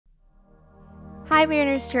Hi,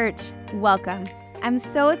 Mariners Church. Welcome. I'm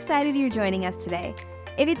so excited you're joining us today.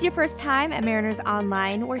 If it's your first time at Mariners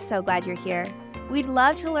Online, we're so glad you're here. We'd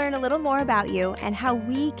love to learn a little more about you and how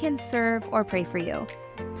we can serve or pray for you.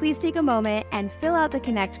 Please take a moment and fill out the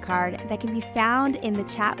Connect card that can be found in the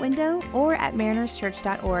chat window or at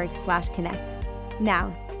marinerschurch.org/connect.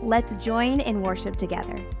 Now, let's join in worship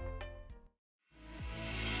together.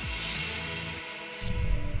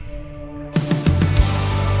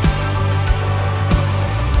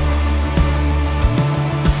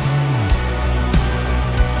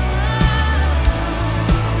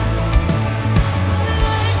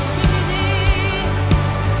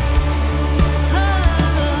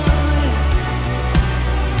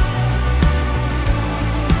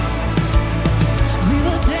 We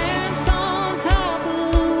will dance on top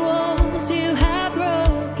of the walls you have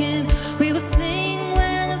broken.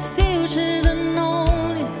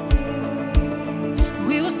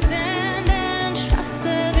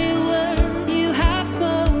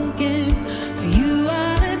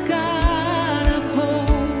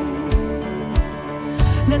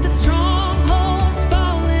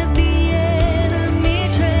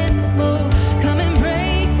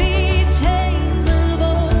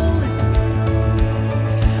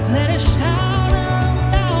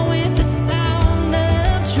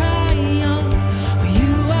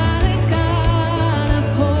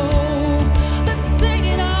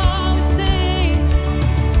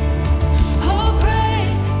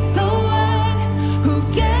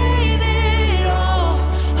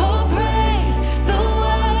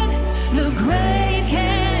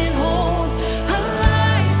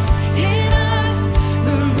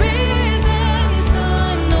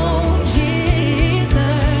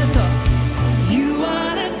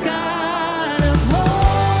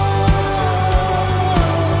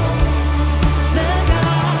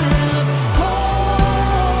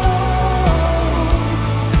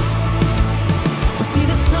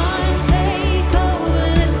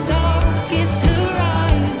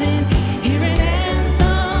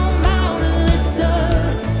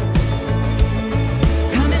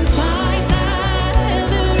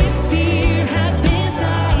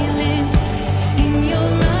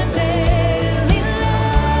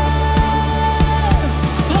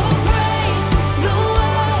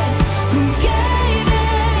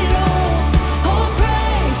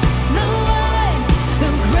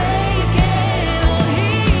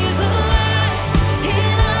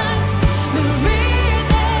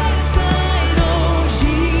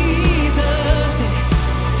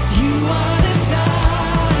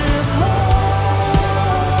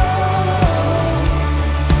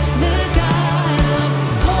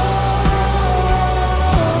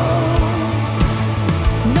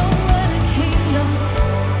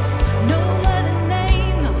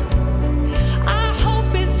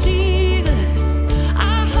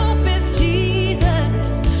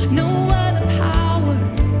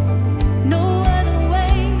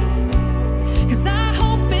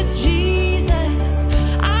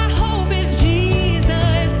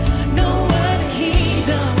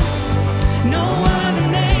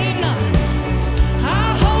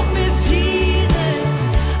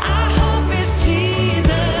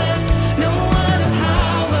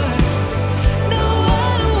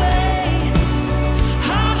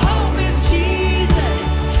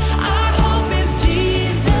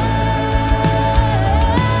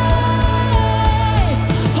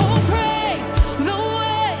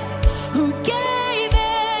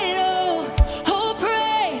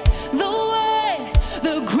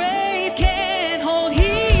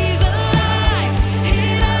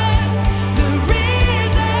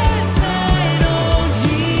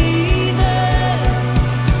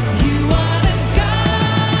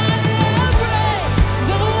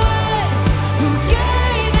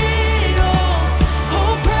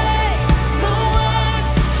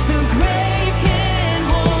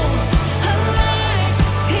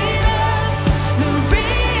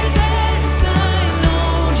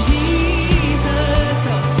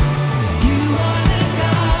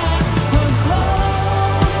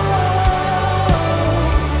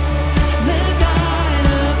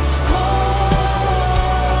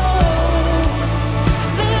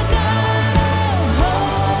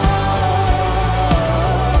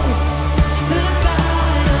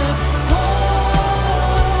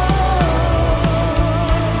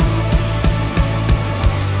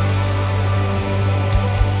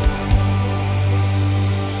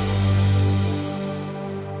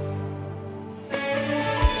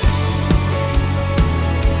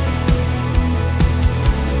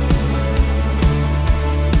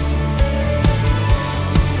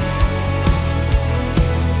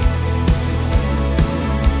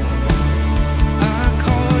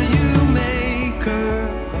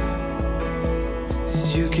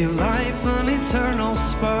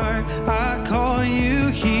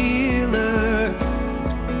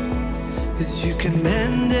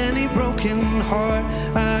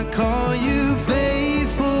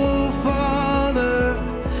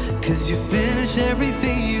 you finish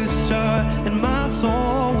everything you start, and my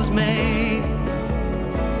soul was made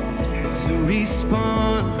to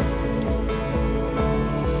respond.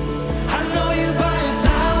 I know you by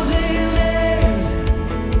 1,000 names,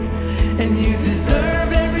 and you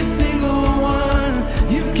deserve every single one.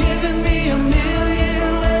 You've given me a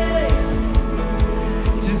million ways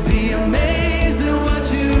to be amazed at what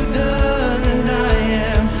you've done, and I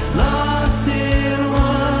am lost in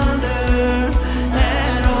wonder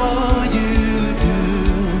at all you do.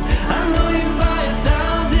 I know you by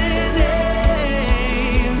 1,000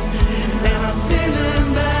 names, and I'll sing them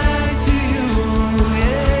back to you.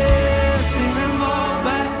 Yeah, sing them all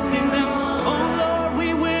back, sing them. Oh Lord, we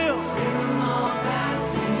will.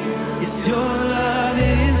 It's your love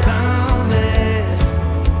is boundless,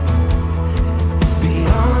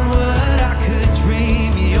 beyond what I could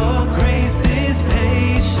dream. Your grace is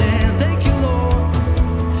patient. Thank you, Lord,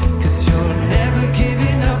 'cause you're never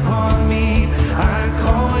giving up on me. I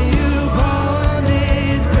call you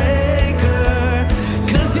bondage breaker,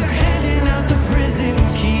 'cause you're handing out the prison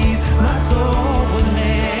keys. My soul was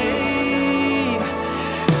made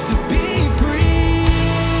to be free.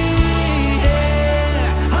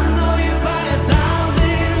 Yeah, I know you by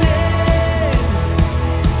 1,000 names,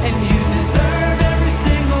 and you deserve every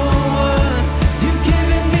single one. You've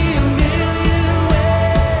given me a million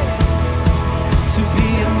ways to be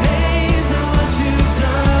amazed at what you've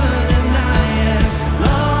done, and I am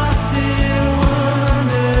lost in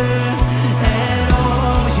wonder at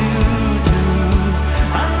all you do.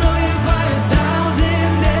 I know you by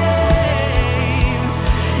 1,000 names,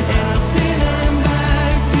 and I'll sing them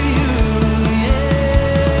back to you. Yeah,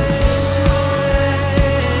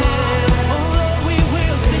 oh Lord, we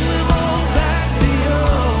will sing them all back to you.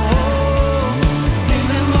 Sing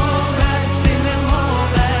them all back, sing them all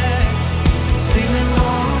back, sing them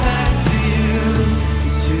all back to you.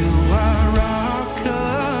 You are Rock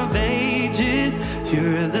of Ages,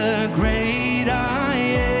 you're the great I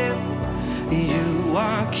am. You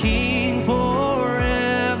are King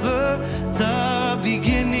forever, the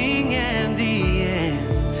beginning and the end.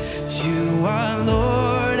 You are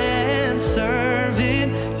Lord and servant,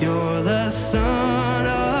 you're the Son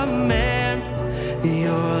of Man.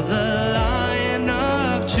 You're the Lion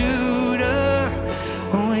of Judah,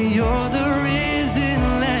 oh, you're the risen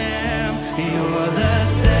Lamb. You're the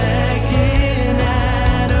second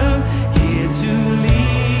Adam, here to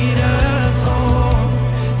lead us home.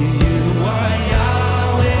 You are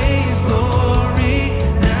Yahweh's glory,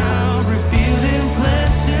 now revealed in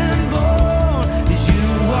flesh and bone. You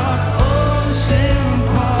are ocean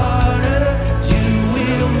parter, you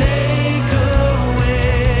will make a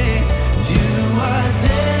way. You are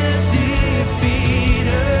death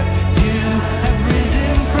defeater, you have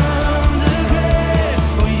risen from the grave.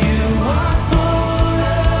 Oh, you are full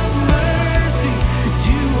of mercy,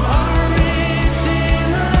 you are rich in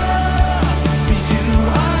love. You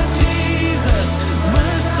are Jesus,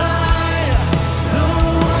 Messiah, the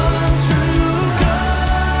one true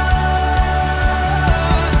God.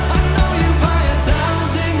 I know you by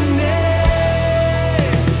 1,000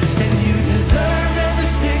 names, and you deserve every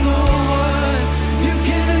single one. You've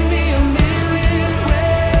given me a million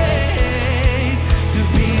ways to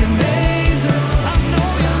be amazed. I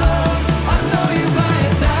know you, Lord, I know you by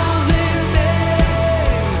 1,000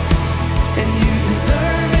 names, and you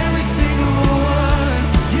deserve every single one.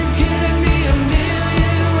 You've given me a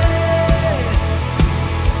million ways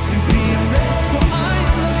to be amazed. So I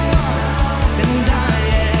am Lord, and I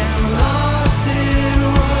am lost in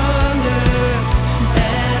wonder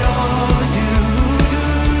at all you do.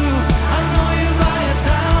 I know you by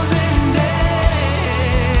 1,000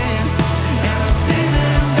 names, and I'll sing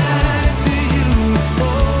them back to you.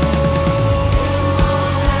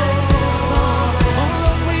 Oh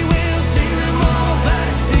Lord, we will sing them all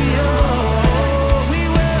back to you. We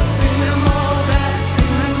will sing them all back,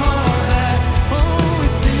 sing them all back. Oh, we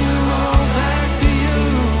sing them all back to you.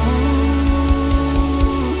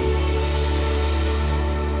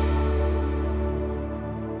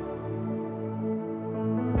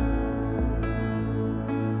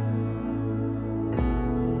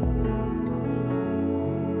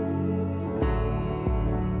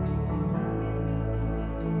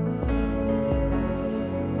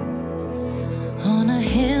 On a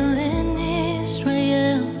hill in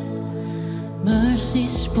Israel, mercy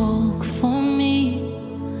spoke for me.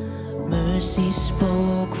 Mercy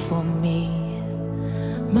spoke for me.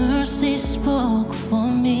 Mercy spoke for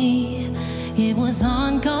me. It was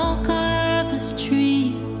on Golgotha's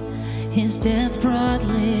tree. His death brought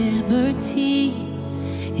liberty.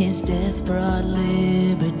 His death brought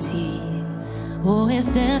liberty. Oh, his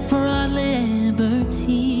death brought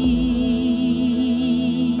liberty.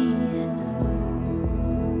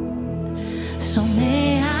 So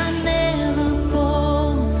may I never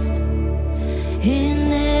boast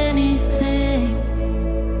in anything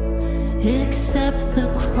except the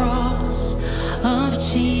cross of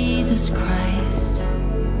Jesus Christ.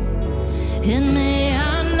 And may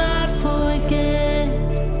I not forget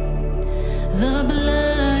the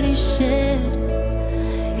blood he shed.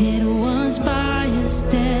 It was by his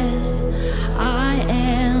death I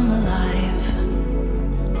am alive.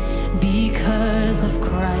 Because of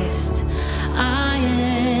Christ I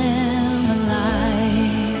am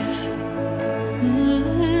alive. Ooh.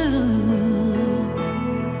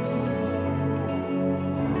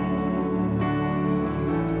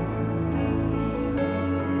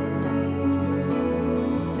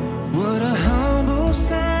 What a humble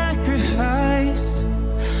sacrifice.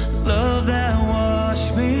 Love that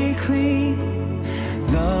washed me clean.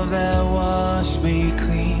 Love that washed me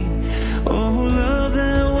clean. Oh, love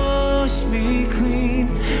that washed me clean.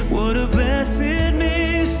 What a blessed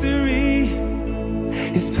mystery.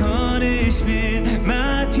 His punishment,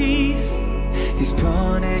 my peace. His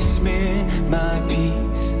punishment, my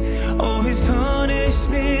peace. Oh, his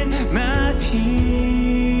punishment, my peace.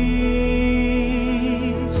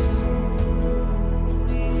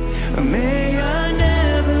 May I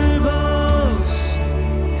never boast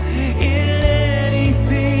in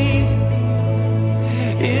anything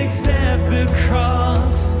except the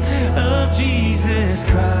cross of Jesus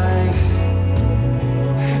Christ.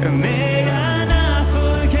 May I not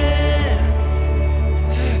forget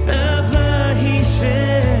the blood he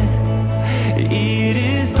shed. It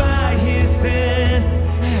is by his death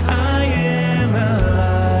I am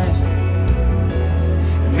alive.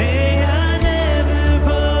 May I never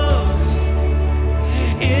boast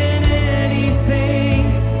in anything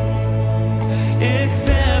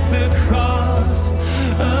except the cross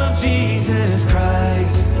of Jesus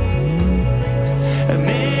Christ.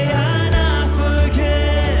 May I not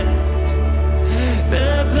forget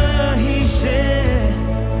the blood he shed.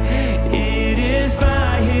 It is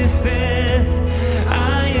by his death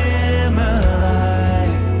I am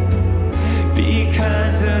alive.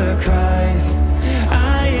 Because of Christ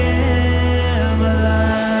I am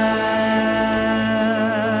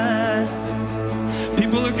alive.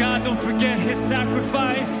 People of God, don't forget his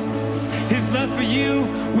sacrifice, his love for you.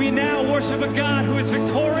 We now worship a God who is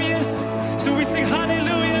victorious. So we sing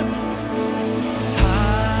hallelujah.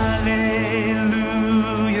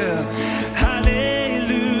 Hallelujah.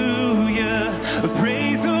 Hallelujah.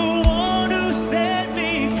 Praise the one who set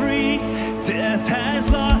me free. Death has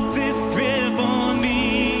lost its grip on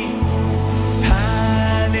me.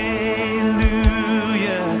 Hallelujah.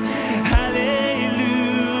 Hallelujah.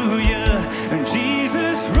 And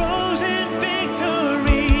Jesus rose in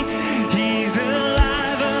victory. He's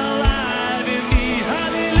alive, alive in me.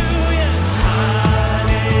 Hallelujah.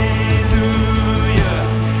 Hallelujah.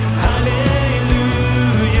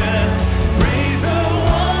 Hallelujah. Praise the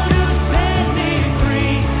one who set me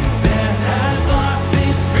free. Death has lost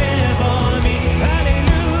its grip on me.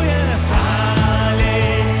 Hallelujah.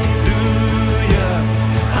 Hallelujah.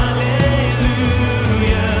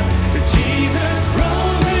 Hallelujah. Jesus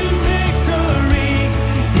rose in victory.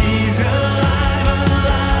 He's alive,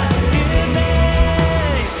 alive in me.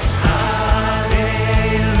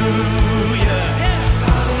 Hallelujah.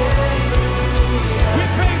 We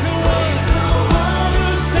praise the one who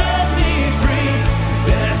set me free.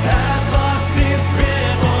 Death has lost its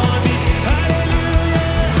grip on me.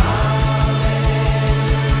 Hallelujah.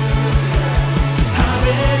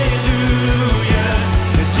 Hallelujah.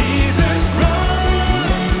 Jesus rose.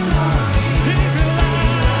 He's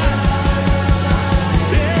alive.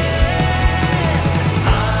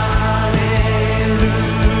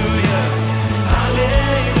 Hallelujah.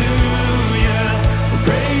 Hallelujah.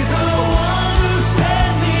 Praise the one who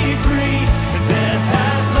set me free. Death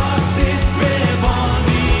has lost its grip on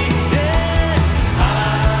me. Yes.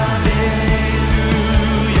 Hallelujah.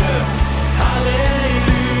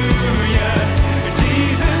 Hallelujah.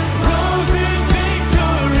 Jesus rose in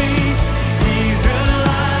victory. He's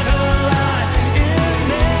alive, alive in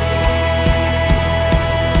me.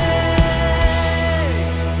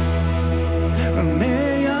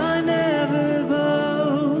 May I never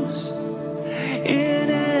boast in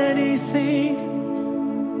anything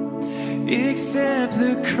except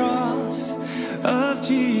the cross of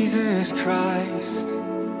Jesus Christ.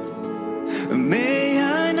 May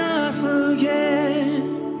I not forget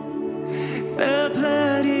the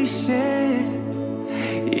blood he shed.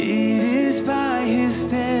 It is by his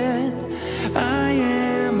death I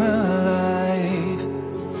am alive.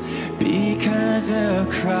 Because Because of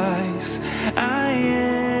Christ, I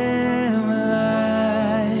am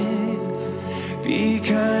alive.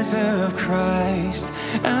 Because of Christ,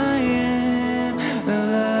 I am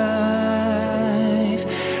alive.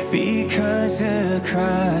 Because of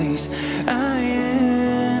Christ, I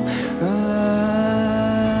am alive.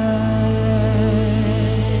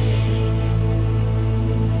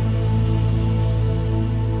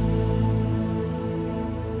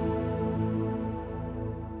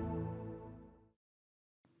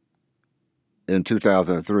 In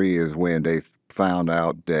 2003 is when they found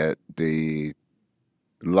out that the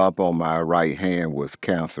lump on my right hand was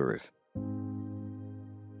cancerous.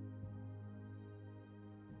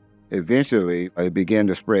 Eventually, it began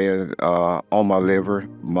to spread on my liver,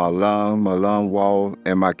 my lung wall,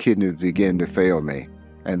 and my kidneys began to fail me.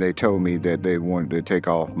 And they told me that they wanted to take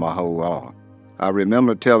off my whole arm. I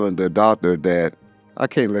remember telling the doctor that I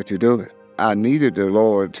can't let you do it. I needed the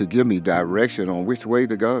Lord to give me direction on which way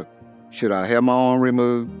to go. Should I have my arm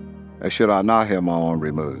removed or should I not have my arm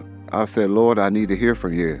removed? I said, Lord, I need to hear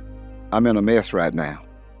from you. I'm in a mess right now.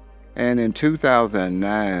 And in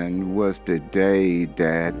 2009 was the day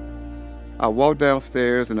that I walked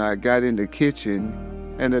downstairs and I got in the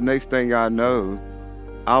kitchen, and the next thing I know,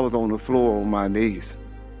 I was on the floor on my knees.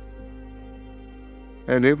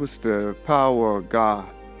 And it was the power of God.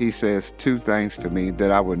 He says two things to me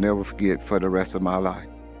that I will never forget for the rest of my life.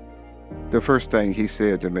 The first thing he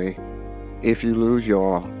said to me, if you lose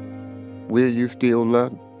your arm, will you still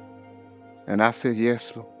love me? And I said,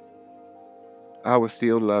 yes, Lord. I will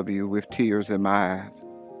still love you with tears in my eyes.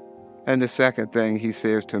 And the second thing he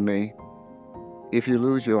says to me, if you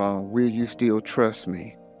lose your arm, will you still trust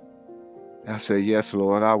me? I said, yes,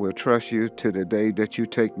 Lord, I will trust you to the day that you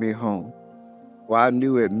take me home. Well, I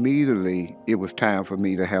knew immediately it was time for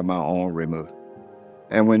me to have my arm removed.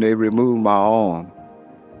 And when they removed my arm,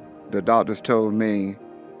 the doctors told me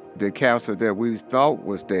the cancer that we thought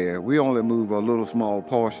was there, we only moved a little small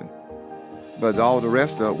portion, but all the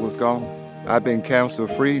rest of it was gone. I've been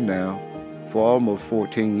cancer-free now for almost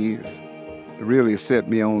 14 years. It really set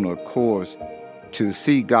me on a course to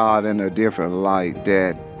see God in a different light,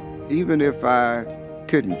 that even if I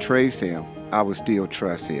couldn't trace him, I would still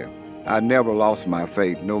trust him. I never lost my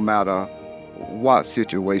faith, no matter what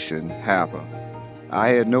situation happened. I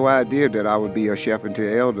had no idea that I would be a shepherd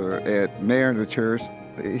to elder at Mariner Church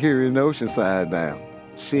here in Oceanside now.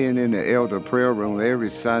 Seeing in the elder prayer room every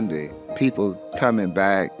Sunday, people coming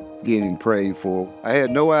back, getting prayed for. I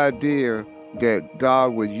had no idea that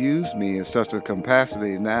God would use me in such a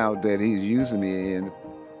capacity now that he's using me in.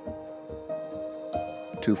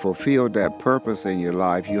 To fulfill that purpose in your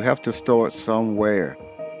life, you have to start somewhere.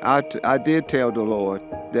 I did tell the Lord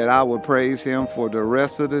that I would praise him for the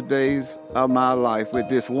rest of the days of my life. With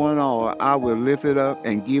this one arm, I will lift it up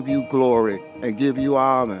and give you glory and give you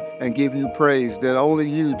honor and give you praise that only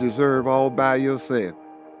you deserve all by yourself.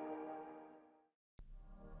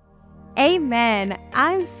 Amen.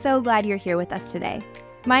 I'm so glad you're here with us today.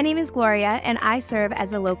 My name is Gloria, and I serve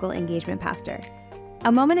as a local engagement pastor.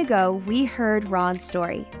 A moment ago, we heard Ron's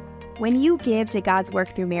story. When you give to God's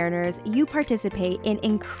work through Mariners, you participate in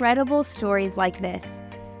incredible stories like this.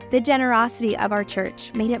 The generosity of our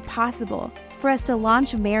church made it possible for us to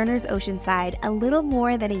launch Mariners Oceanside a little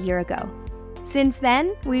more than a year ago. Since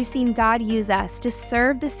then, we've seen God use us to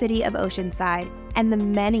serve the city of Oceanside and the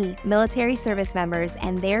many military service members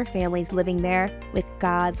and their families living there with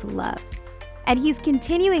God's love. And he's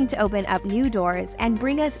continuing to open up new doors and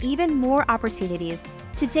bring us even more opportunities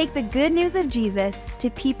to take the good news of Jesus to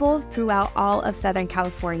people throughout all of Southern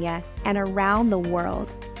California and around the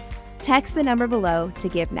world. Text the number below to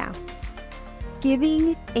give now.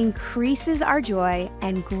 Giving increases our joy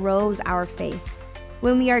and grows our faith.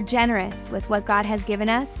 When we are generous with what God has given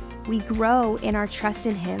us, we grow in our trust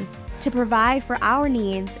in him to provide for our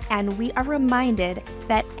needs, and we are reminded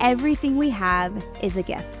that everything we have is a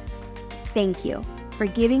gift. Thank you for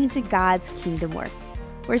giving to God's kingdom work.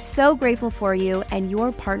 We're so grateful for you and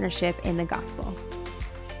your partnership in the gospel.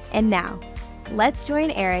 And now, let's join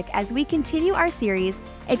Eric as we continue our series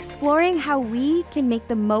exploring how we can make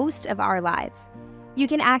the most of our lives. You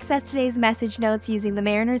can access today's message notes using the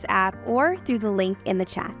Mariners app or through the link in the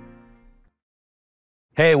chat.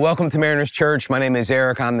 Hey, welcome to Mariners Church. My name is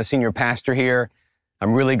Eric. I'm the senior pastor here.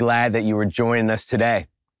 I'm really glad that you were joining us today.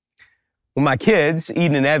 When my kids,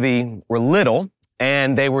 Eden and Evie, were little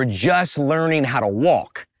and they were just learning how to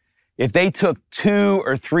walk, if they took 2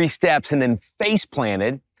 or 3 steps and then face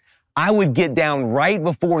planted, I would get down right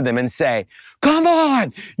before them and say, "Come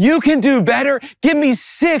on, you can do better. Give me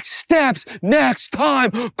 6 steps next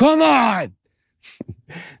time. Come on."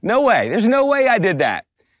 No way. There's no way I did that.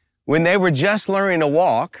 When they were just learning to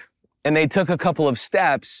walk and they took a couple of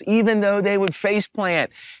steps, even though they would face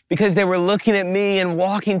plant because they were looking at me and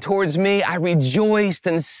walking towards me, I rejoiced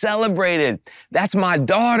and celebrated. That's my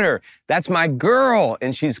daughter. That's my girl.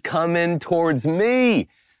 And she's coming towards me.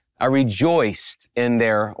 I rejoiced in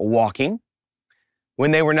their walking.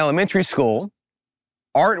 When they were in elementary school,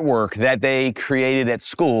 artwork that they created at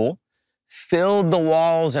school filled the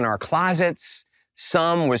walls in our closets.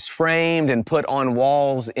 Some was framed and put on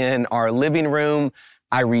walls in our living room.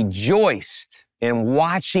 I rejoiced in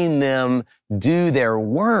watching them do their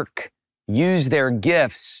work, use their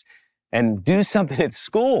gifts, and do something at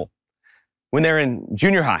school. When they're in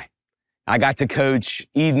junior high, I got to coach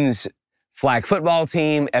Eden's flag football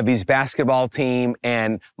team, Evie's basketball team,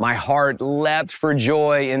 and my heart leapt for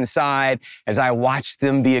joy inside as I watched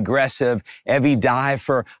them be aggressive. Evie dive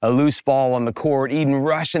for a loose ball on the court, Eden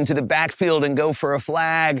rush into the backfield and go for a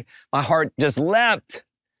flag. My heart just leapt.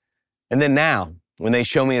 And then now, when they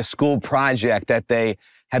show me a school project that they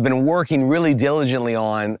have been working really diligently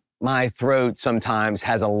on, my throat sometimes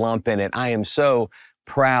has a lump in it. I am so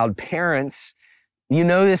proud. Parents, you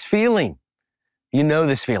know this feeling. You know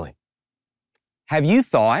this feeling. Have you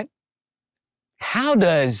thought, how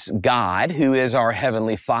does God, who is our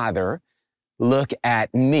Heavenly Father, look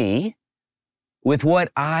at me with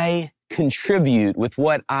what I contribute, with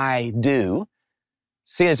what I do?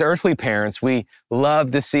 See, as earthly parents, we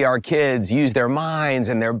love to see our kids use their minds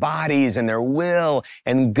and their bodies and their will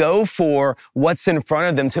and go for what's in front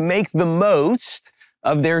of them to make the most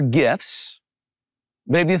of their gifts.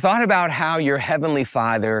 But have you thought about how your Heavenly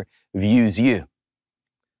Father views you?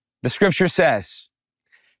 The scripture says,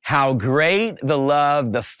 how great the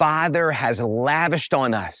love the Father has lavished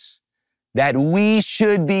on us, that we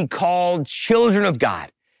should be called children of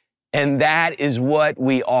God. And that is what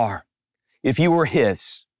we are. If you were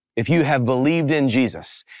His, if you have believed in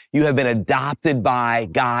Jesus, you have been adopted by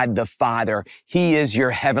God the Father. He is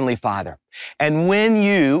your Heavenly Father. And when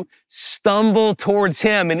you stumble towards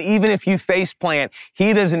Him, and even if you face plant,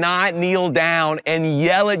 He does not kneel down and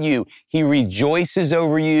yell at you. He rejoices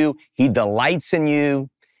over you. He delights in you.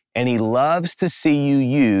 And He loves to see you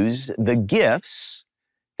use the gifts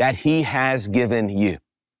that He has given you.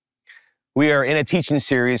 We are in a teaching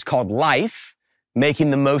series called Life,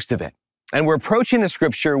 Making the Most of It. And we're approaching the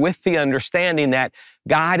scripture with the understanding that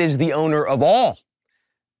God is the owner of all,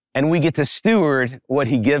 and we get to steward what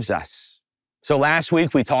He gives us. So last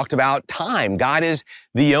week we talked about time. God is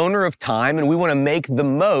the owner of time, and we want to make the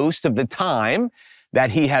most of the time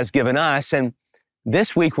that He has given us. And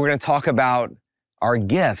this week we're going to talk about our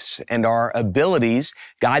gifts and our abilities.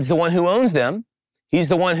 God's the one who owns them. He's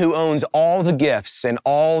the one who owns all the gifts and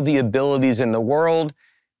all the abilities in the world,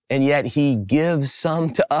 and yet He gives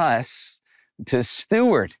some to us to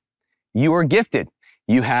steward. You are gifted.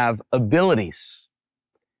 You have abilities.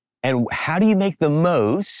 And how do you make the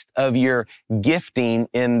most of your gifting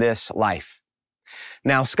in this life?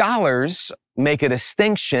 Now, scholars make a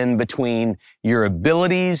distinction between your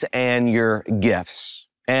abilities and your gifts.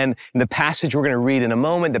 And in the passage we're going to read in a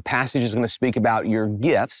moment, the passage is going to speak about your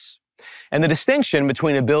gifts. And the distinction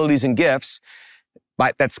between abilities and gifts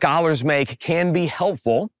that scholars make can be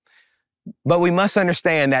helpful. But we must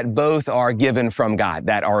understand that both are given from God,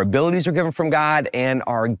 that our abilities are given from God and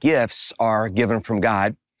our gifts are given from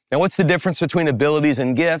God. Now, what's the difference between abilities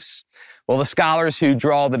and gifts? Well, the scholars who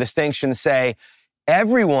draw the distinction say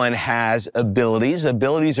everyone has abilities.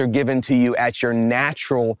 Abilities are given to you at your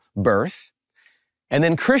natural birth. And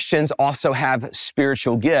then Christians also have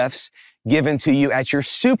spiritual gifts given to you at your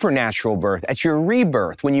supernatural birth, at your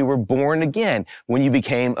rebirth, when you were born again, when you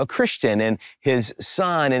became a Christian and His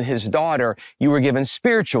son and His daughter, you were given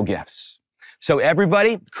spiritual gifts. So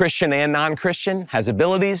everybody, Christian and non-Christian, has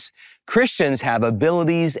abilities. Christians have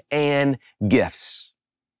abilities and gifts.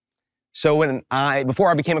 So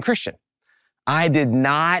before I became a Christian, I did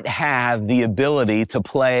not have the ability to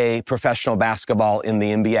play professional basketball in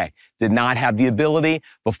the NBA. Did not have the ability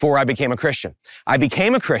before I became a Christian. I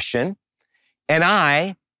became a Christian, and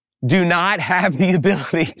I do not have the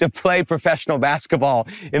ability to play professional basketball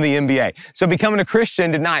in the NBA. So becoming a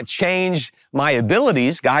Christian did not change my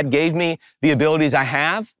abilities. God gave me the abilities I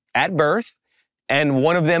have at birth, and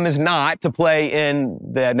one of them is not to play in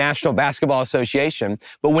the National Basketball Association.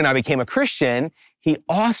 But when I became a Christian, He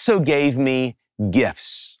also gave me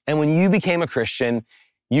gifts. And when you became a Christian,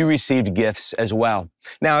 you received gifts as well.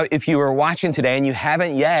 Now, if you are watching today and you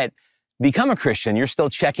haven't yet become a Christian, you're still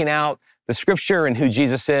checking out the scripture and who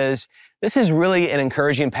Jesus is, this is really an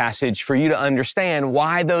encouraging passage for you to understand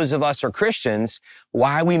why those of us are Christians,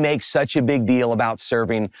 why we make such a big deal about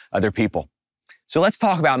serving other people. So let's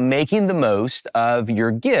talk about making the most of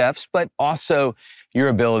your gifts, but also your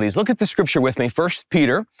abilities. Look at the scripture with me. 1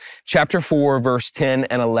 Peter chapter 4, verse 10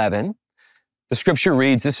 and 11. The scripture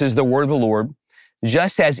reads, this is the word of the Lord,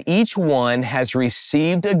 just as each one has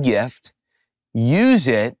received a gift, use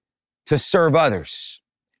it to serve others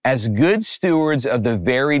as good stewards of the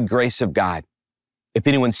varied grace of God. If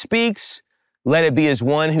anyone speaks, let it be as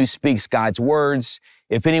one who speaks God's words.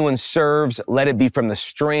 If anyone serves, let it be from the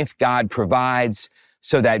strength God provides,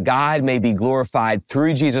 so that God may be glorified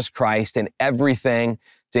through Jesus Christ in everything.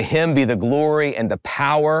 To him be the glory and the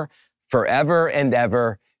power forever and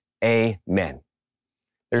ever. Amen.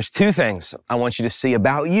 There's two things I want you to see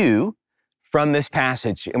about you from this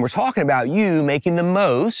passage. And we're talking about you making the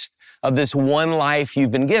most of this one life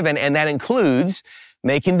you've been given, and that includes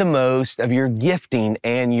making the most of your gifting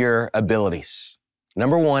and your abilities.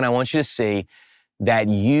 Number one, I want you to see that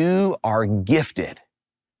you are gifted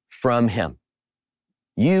from him.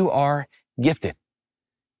 You are gifted.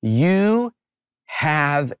 You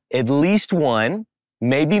have at least one,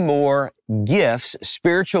 maybe more gifts,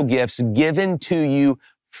 spiritual gifts given to you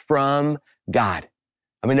from God.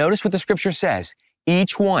 I mean, notice what the scripture says.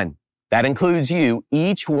 Each one, that includes you,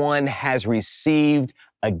 each one has received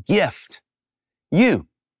a gift. You,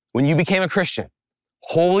 when you became a Christian,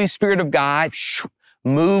 Holy Spirit of God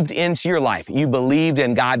moved into your life. You believed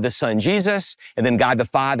in God the Son, Jesus, and then God the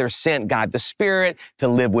Father sent God the Spirit to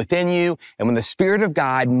live within you. And when the Spirit of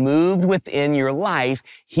God moved within your life,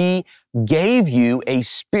 he gave you a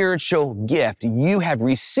spiritual gift. You have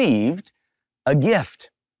received a gift.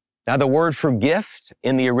 Now, the word for gift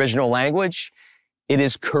in the original language, it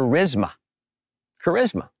is charisma.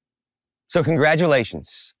 Charisma. So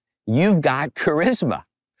congratulations. You've got charisma.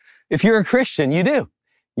 If you're a Christian, you do.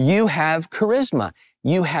 You have charisma.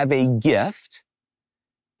 You have a gift.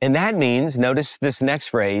 And that means, notice this next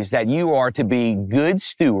phrase, that you are to be good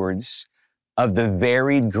stewards of the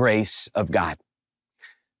varied grace of God.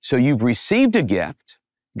 So you've received a gift.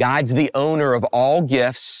 God's the owner of all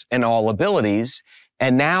gifts and all abilities.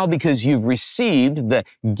 And now, because you've received the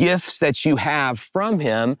gifts that you have from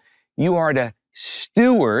him, you are to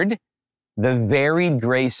steward the varied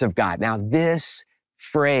grace of God. Now, this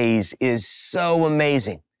phrase is so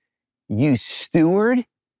amazing. You steward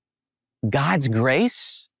God's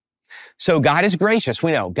grace. So God is gracious.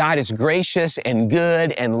 We know God is gracious and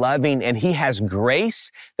good and loving, and he has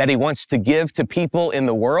grace that he wants to give to people in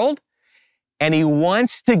the world. And he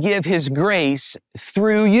wants to give his grace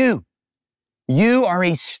through you. You are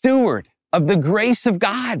a steward of the grace of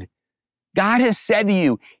God. God has said to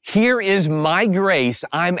you, here is my grace.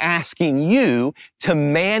 I'm asking you to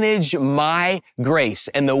manage my grace.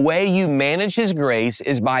 And the way you manage his grace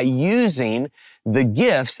is by using the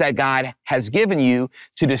gifts that God has given you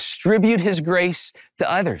to distribute his grace to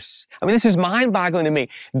others. I mean, this is mind-boggling to me.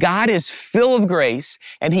 God is full of grace,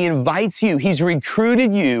 and he invites you. He's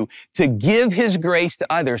recruited you to give his grace to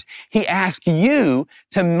others. He asks you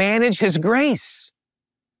to manage his grace.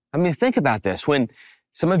 I mean, think about this. When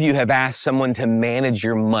some of you have asked someone to manage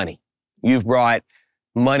your money, you've brought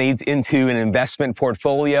money into an investment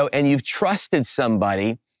portfolio, and you've trusted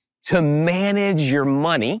somebody to manage your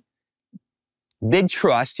money. Big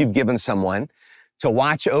trust you've given someone to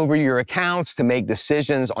watch over your accounts, to make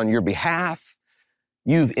decisions on your behalf.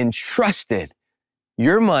 You've entrusted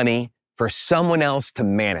your money for someone else to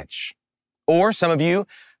manage. Or some of you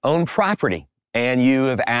own property, and you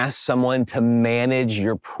have asked someone to manage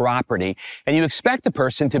your property, and you expect the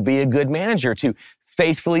person to be a good manager, to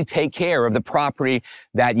faithfully take care of the property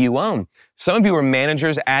that you own. Some of you are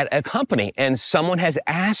managers at a company, and someone has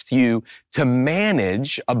asked you to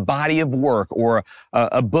manage a body of work or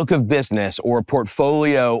a book of business or a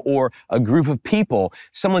portfolio or a group of people.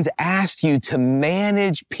 Someone's asked you to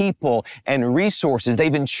manage people and resources.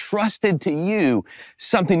 They've entrusted to you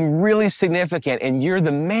something really significant, and you're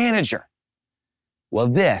the manager. Well,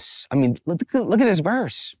 look at this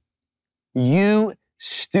verse. You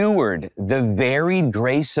steward the varied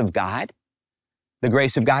grace of God. The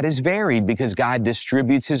grace of God is varied because God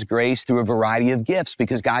distributes his grace through a variety of gifts,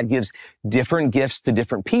 because God gives different gifts to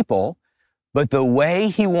different people. But the way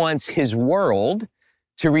he wants his world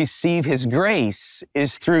to receive his grace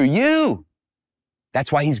is through you.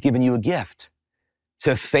 That's why he's given you a gift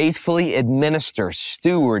to faithfully administer,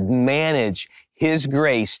 steward, manage his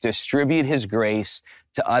grace, distribute his grace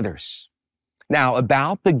to others. Now,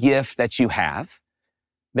 about the gift that you have,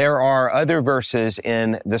 there are other verses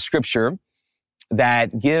in the scripture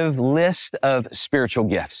that give lists of spiritual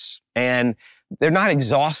gifts. And they're not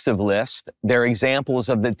exhaustive lists. They're examples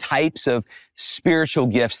of the types of spiritual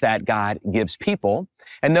gifts that God gives people.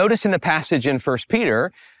 And notice in the passage in 1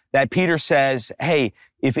 Peter that Peter says, hey,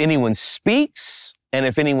 if anyone speaks and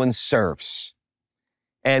if anyone serves.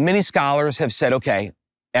 And many scholars have said, okay,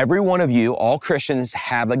 every one of you, all Christians,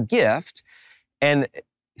 have a gift, and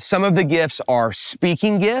some of the gifts are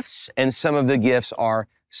speaking gifts and some of the gifts are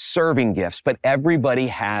serving gifts, but everybody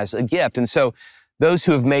has a gift. And so those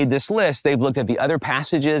who have made this list, they've looked at the other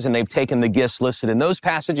passages and they've taken the gifts listed in those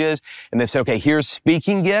passages and they've said, okay, here's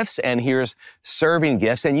speaking gifts and here's serving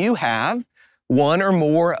gifts. And you have one or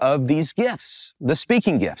more of these gifts. The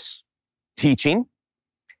speaking gifts: teaching,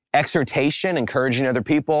 exhortation, encouraging other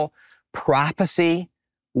people, prophecy,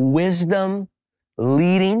 wisdom,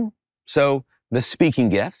 leading. So the speaking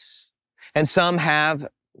gifts. And some have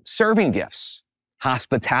serving gifts: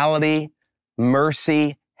 hospitality,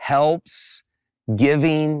 mercy, helps,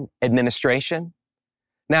 giving, administration.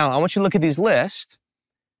 Now, I want you to look at these lists.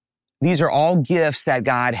 These are all gifts that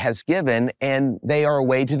God has given, and they are a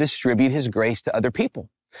way to distribute His grace to other people.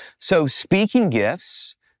 So speaking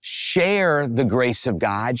gifts share the grace of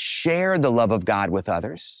God, share the love of God with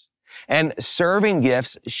others. And serving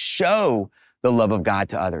gifts show the love of God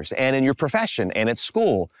to others. And in your profession and at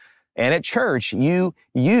school and at church, you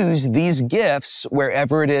use these gifts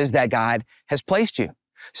wherever it is that God has placed you.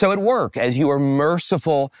 So at work, as you are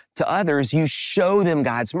merciful to others, you show them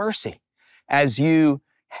God's mercy. As you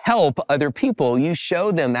help other people, you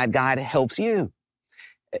show them that God helps you.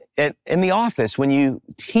 In the office, when you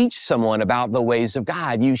teach someone about the ways of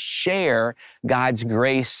God, you share God's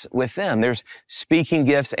grace with them. There's speaking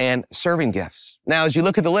gifts and serving gifts. Now, as you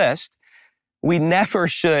look at the list, we never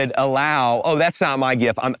should allow, oh, that's not my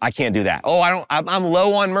gift. I can't do that. Oh, I'm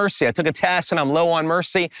low on mercy. I took a test and I'm low on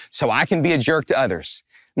mercy, so I can be a jerk to others.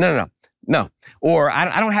 No. Or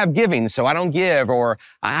I don't have giving, so I don't give. Or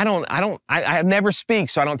I never speak,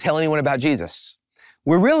 so I don't tell anyone about Jesus.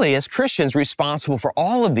 We're really, as Christians, responsible for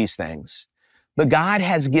all of these things. But God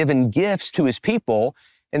has given gifts to His people.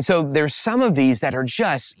 And so there's some of these that are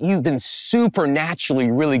just, you've been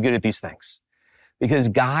supernaturally really good at these things, because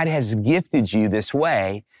God has gifted you this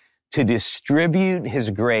way to distribute His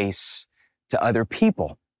grace to other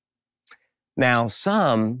people. Now,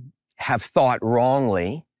 some have thought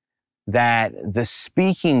wrongly that the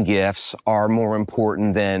speaking gifts are more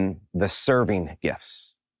important than the serving gifts.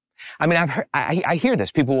 I mean, I hear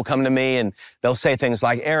this. People will come to me and they'll say things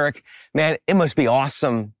like, Eric, man, it must be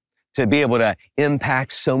awesome to be able to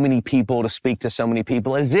impact so many people, to speak to so many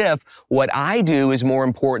people, as if what I do is more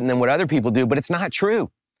important than what other people do. But it's not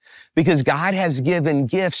true, because God has given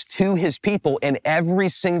gifts to His people, and every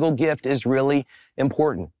single gift is really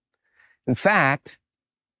important. In fact,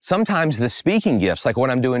 sometimes the speaking gifts, like what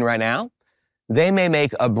I'm doing right now, they may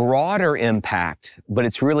make a broader impact, but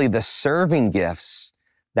it's really the serving gifts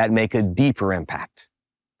that make a deeper impact.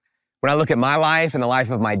 When I look at my life and the life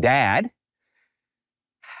of my dad,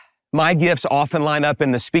 my gifts often line up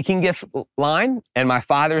in the speaking gift line, and my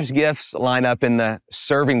father's gifts line up in the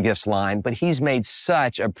serving gifts line, but he's made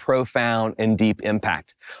such a profound and deep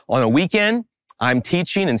impact. On a weekend, I'm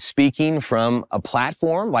teaching and speaking from a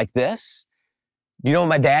platform like this. Do you know what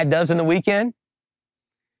my dad does in the weekend?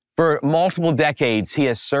 For multiple decades, he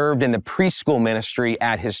has served in the preschool ministry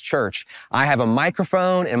at his church. I have a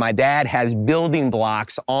microphone, and my dad has building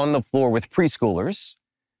blocks on the floor with preschoolers.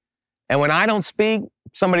 And when I don't speak,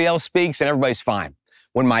 somebody else speaks and everybody's fine.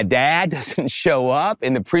 When my dad doesn't show up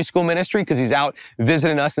in the preschool ministry because he's out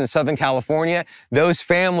visiting us in Southern California, those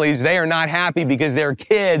families, they are not happy because their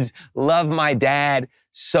kids love my dad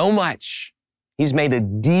so much. He's made a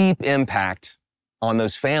deep impact on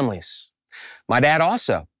those families. My dad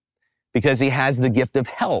also, because he has the gift of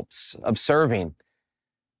helps, of serving.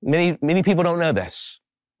 Many people don't know this,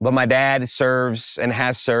 but my dad serves and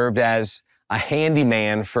has served as a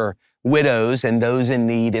handyman for widows and those in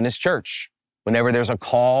need in his church. Whenever there's a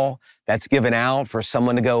call that's given out for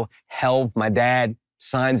someone to go help, my dad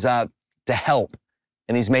signs up to help,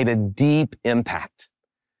 and he's made a deep impact.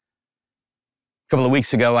 A couple of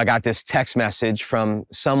weeks ago, I got this text message from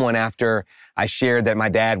someone after I shared that my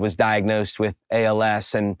dad was diagnosed with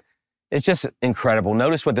ALS, and it's just incredible.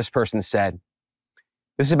 Notice what this person said.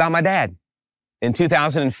 This is about my dad. In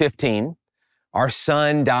 2015, our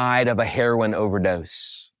son died of a heroin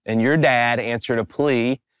overdose, and your dad answered a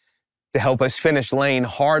plea to help us finish laying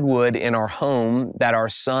hardwood in our home that our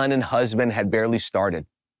son and husband had barely started.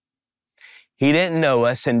 He didn't know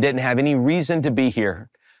us and didn't have any reason to be here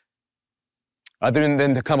other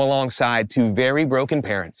than to come alongside two very broken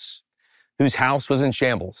parents whose house was in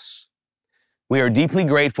shambles. We are deeply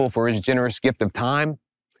grateful for his generous gift of time.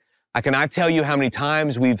 I cannot tell you how many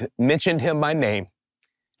times we've mentioned him by name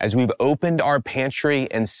as we've opened our pantry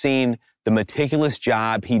and seen the meticulous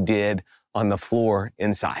job he did on the floor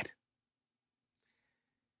inside.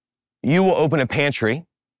 You will open a pantry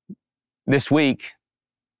this week,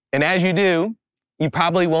 and as you do, you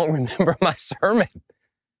probably won't remember my sermon.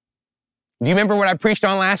 Do you remember what I preached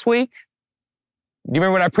on last week? Do you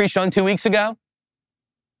remember what I preached on 2 weeks ago?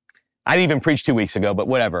 I didn't even preach 2 weeks ago, but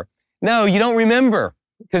whatever. No, you don't remember,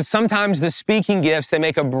 because sometimes the speaking gifts, they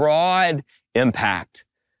make a broad impact.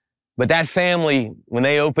 But that family, when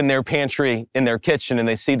they open their pantry in their kitchen and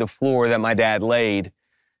they see the floor that my dad laid,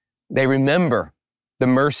 they remember the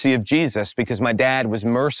mercy of Jesus, because my dad was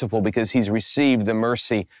merciful because he's received the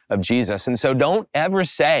mercy of Jesus. And so don't ever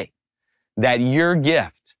say that your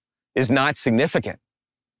gift is not significant.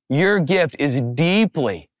 Your gift is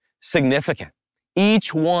deeply significant.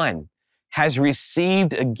 Each one has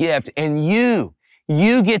received a gift, and you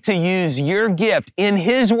get to use your gift in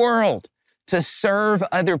his world to serve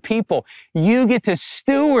other people. You get to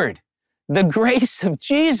steward the grace of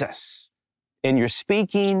Jesus in your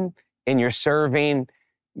speaking, in your serving.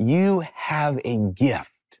 You have a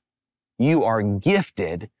gift. You are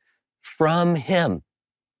gifted from him.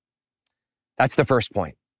 That's the first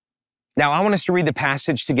point. Now, I want us to read the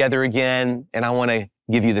passage together again, and I want to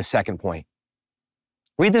give you the second point.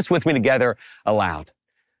 Read this with me together aloud.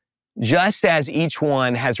 Just as each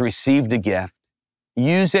one has received a gift,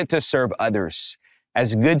 use it to serve others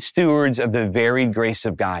as good stewards of the varied grace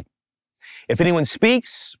of God. If anyone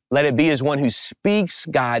speaks, let it be as one who speaks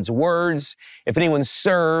God's words. If anyone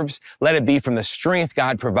serves, let it be from the strength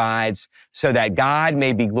God provides, so that God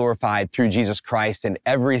may be glorified through Jesus Christ in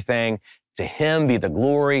everything. To him be the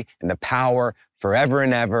glory and the power forever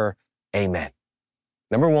and ever. Amen.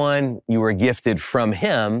 Number one, you are gifted from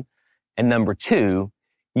him. And number two,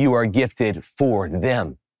 you are gifted for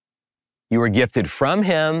them. You are gifted from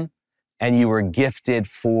him, and you are gifted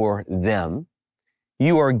for them.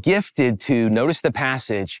 You are gifted to, notice the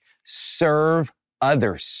passage, serve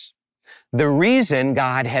others. The reason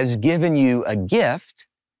God has given you a gift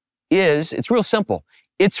is, it's real simple.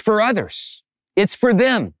 It's for others. It's for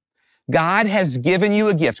them. God has given you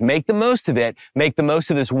a gift. Make the most of it. Make the most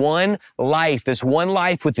of this one life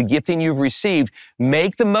with the gifting you've received.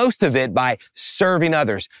 Make the most of it by serving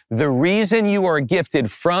others. The reason you are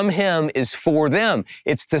gifted from him is for them.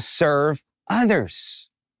 It's to serve others.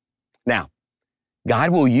 Now, God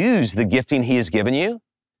will use the gifting he has given you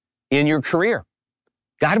in your career.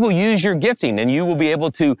 God will use your gifting, and you will be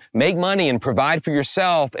able to make money and provide for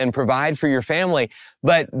yourself and provide for your family.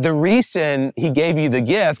 But the reason he gave you the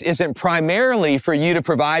gift isn't primarily for you to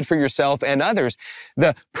provide for yourself and others.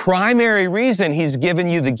 The primary reason he's given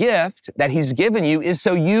you the gift that he's given you is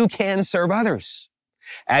so you can serve others.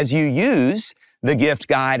 As you use the gift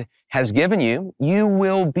God has given you, you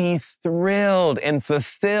will be thrilled and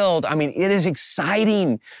fulfilled. I mean, it is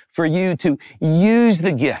exciting for you to use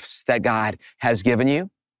the gifts that God has given you.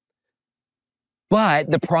 But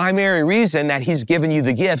the primary reason that he's given you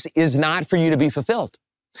the gifts is not for you to be fulfilled.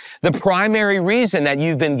 The primary reason that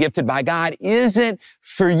you've been gifted by God isn't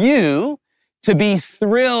for you to be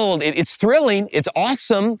thrilled. It's thrilling. It's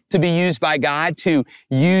awesome to be used by God to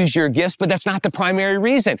use your gifts, but that's not the primary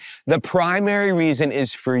reason. The primary reason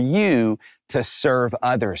is for you to serve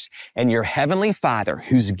others. And your heavenly Father,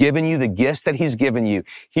 who's given you the gifts that he's given you,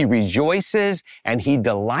 he rejoices and he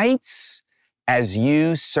delights as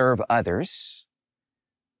you serve others.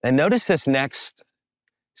 And notice this next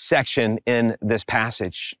section in this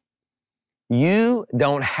passage. You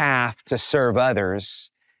don't have to serve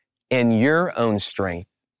others in your own strength.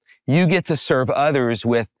 You get to serve others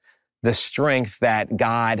with the strength that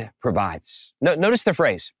God provides. Notice the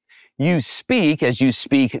phrase. You speak as you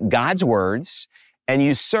speak God's words, and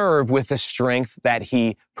you serve with the strength that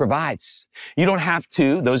he provides. You don't have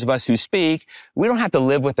to, those of us who speak, we don't have to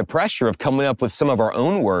live with the pressure of coming up with some of our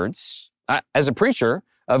own words. As a preacher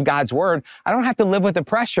of God's word, I don't have to live with the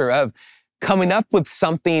pressure of coming up with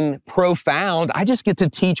something profound. I just get to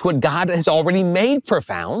teach what God has already made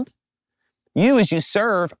profound. You, as you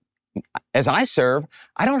serve, as I serve,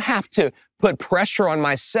 I don't have to put pressure on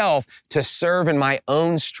myself to serve in my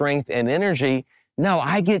own strength and energy. No,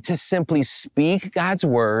 I get to simply speak God's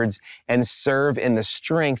words and serve in the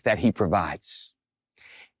strength that he provides.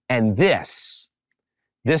 And this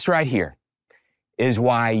right here is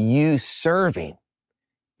why you serving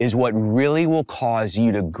is what really will cause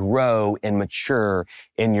you to grow and mature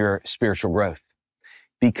in your spiritual growth.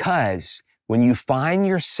 Because when you find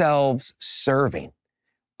yourselves serving,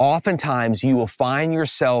 oftentimes you will find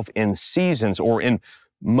yourself in seasons or in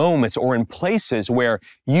moments or in places where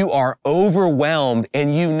you are overwhelmed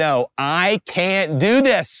and you know, I can't do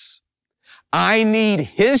this. I need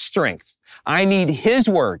his strength. I need his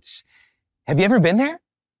words. Have you ever been there?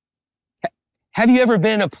 Have you ever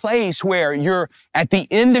been in a place where you're at the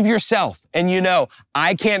end of yourself and you know,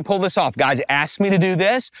 I can't pull this off. God's asked me to do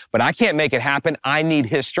this, but I can't make it happen. I need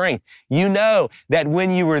his strength. You know that when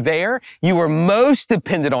you were there, you were most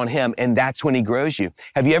dependent on him, and that's when he grows you.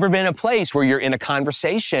 Have you ever been in a place where you're in a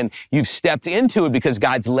conversation, you've stepped into it because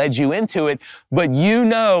God's led you into it, but you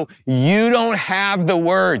know you don't have the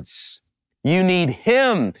words. You need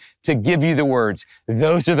him to give you the words.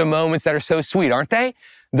 Those are the moments that are so sweet, aren't they?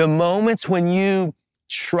 The moments when you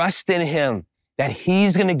trust in him, that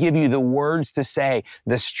he's going to give you the words to say,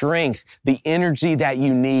 the strength, the energy that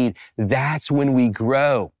you need. That's when we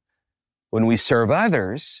grow. When we serve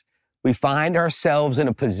others, we find ourselves in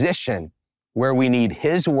a position where we need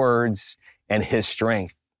his words and his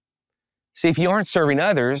strength. See, if you aren't serving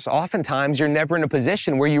others, oftentimes you're never in a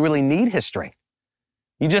position where you really need his strength.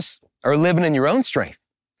 You just are living in your own strength.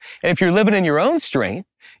 And if you're living in your own strength,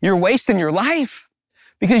 you're wasting your life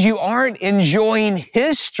because you aren't enjoying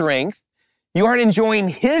his strength. You aren't enjoying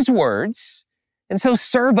his words. And so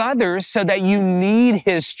serve others so that you need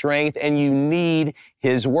his strength and you need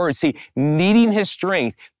his words. See, needing his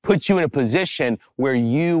strength puts you in a position where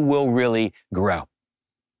you will really grow.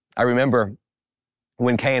 I remember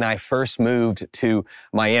when Kay and I first moved to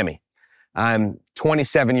Miami. I'm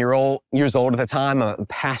 27 years old at the time. I'm a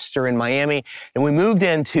pastor in Miami. And we moved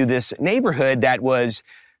into this neighborhood that was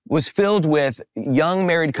filled with young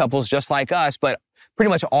married couples just like us, but pretty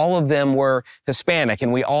much all of them were Hispanic.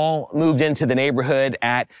 And we all moved into the neighborhood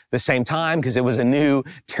at the same time because it was a new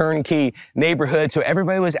turnkey neighborhood. So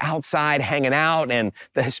everybody was outside hanging out, and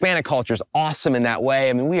the Hispanic culture is awesome in that way.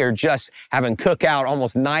 I mean, we are just having cookout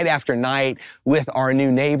almost night after night with our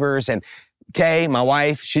new neighbors. And Kay, my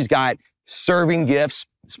wife, she's got serving gifts,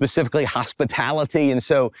 specifically hospitality. And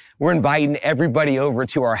so we're inviting everybody over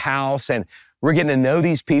to our house, and we're getting to know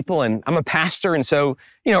these people. And I'm a pastor. And so,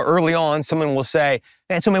 early on, someone will say,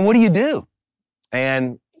 man, so man, what do you do?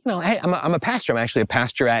 And, hey, I'm a pastor. I'm actually a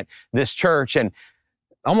pastor at this church. And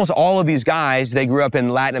almost all of these guys, they grew up in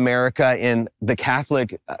Latin America in the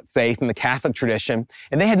Catholic faith and the Catholic tradition.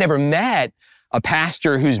 And they had never met a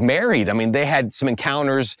pastor who's married. I mean, they had some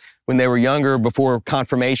encounters when they were younger before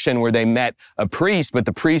confirmation where they met a priest, but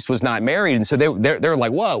the priest was not married. And so they're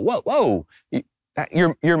like, whoa.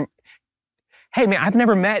 Hey man, I've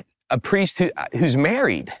never met a priest who's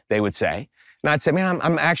married, they would say. And I'd say, man,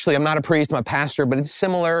 I'm not a priest, I'm a pastor, but it's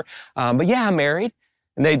similar. But yeah, I'm married.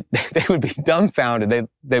 And they would be dumbfounded.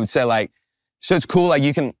 They would say like, so it's cool, like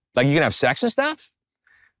you can have sex and stuff?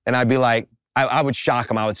 And I'd be like, I would shock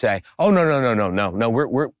them. I would say, oh, no.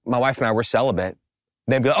 We're my wife and I, we're celibate.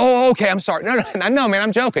 They'd be like, oh, okay, I'm sorry. No, man,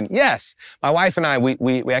 I'm joking. Yes, my wife and I,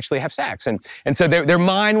 we actually have sex. And so their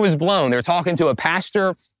mind was blown. They're talking to a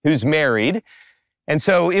pastor who's married. And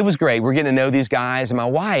so it was great. We're getting to know these guys. And my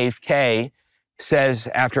wife, Kay, says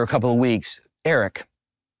after a couple of weeks, Eric,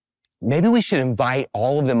 maybe we should invite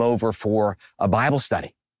all of them over for a Bible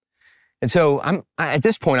study. And so at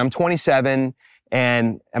this point, I'm 27.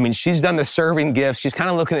 And I mean, she's done the serving gifts. She's kind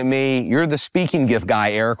of looking at me. You're the speaking gift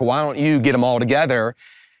guy, Eric. Why don't you get them all together?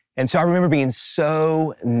 And so I remember being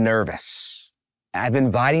so nervous. I've been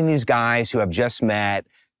inviting these guys who I've just met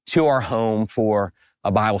to our home for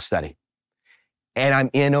a Bible study. And I'm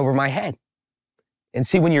in over my head. And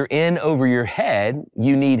see, when you're in over your head,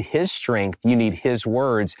 you need his strength. You need his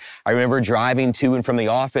words. I remember driving to and from the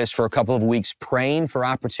office for a couple of weeks, praying for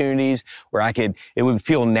opportunities where it would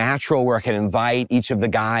feel natural, where I could invite each of the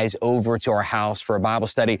guys over to our house for a Bible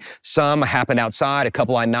study. Some happened outside. A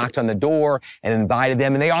couple I knocked on the door and invited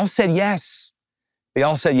them, and they all said yes. They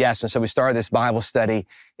all said yes. And so we started this Bible study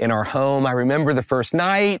in our home. I remember the first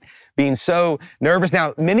night being so nervous.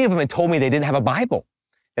 Now, many of them had told me they didn't have a Bible.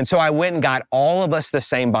 And so I went and got all of us the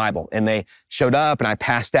same Bible, and they showed up and I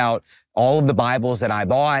passed out all of the Bibles that I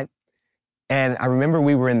bought. And I remember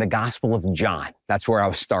we were in the Gospel of John. That's where I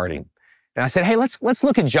was starting. And I said, hey, let's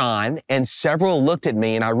look at John. And several looked at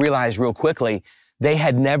me, and I realized real quickly they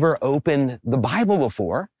had never opened the Bible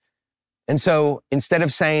before. And so instead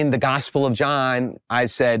of saying the Gospel of John, I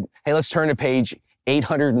said, hey, let's turn to page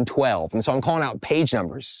 812. And so I'm calling out page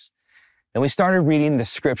numbers. And we started reading the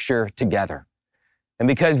scripture together. And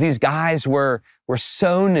because these guys were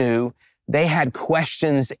so new, they had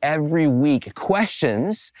questions every week,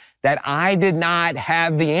 questions that I did not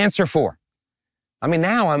have the answer for. I mean,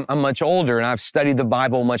 now I'm much older and I've studied the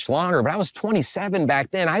Bible much longer, but I was 27 back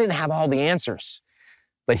then. I didn't have all the answers.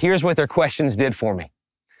 But here's what their questions did for me.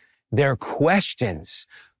 Their questions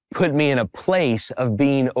put me in a place of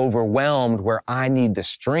being overwhelmed where I need the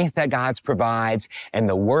strength that God provides and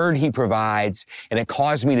the word he provides. And it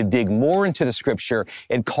caused me to dig more into the scripture.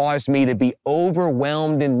 It caused me to be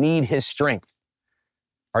overwhelmed and need his strength.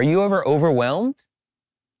 Are you ever overwhelmed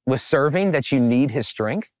with serving that you need his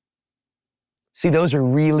strength? See, those are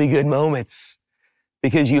really good moments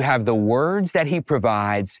because you have the words that he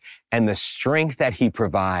provides and the strength that he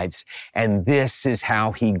provides. And this is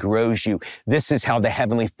how he grows you. This is how the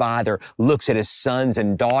Heavenly Father looks at his sons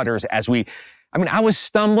and daughters I was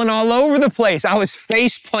stumbling all over the place. I was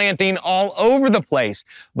face planting all over the place.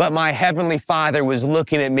 But my Heavenly Father was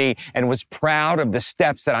looking at me and was proud of the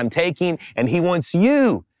steps that I'm taking. And he wants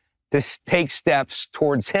you to take steps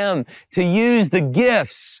towards him, to use the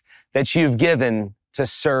gifts that you've given to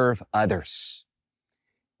serve others.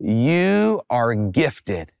 You are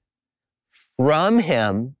gifted from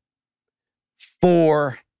him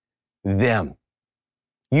for them.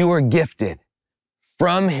 You are gifted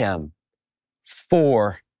from him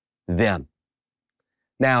for them.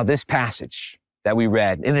 Now, this passage that we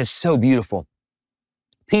read, it is so beautiful.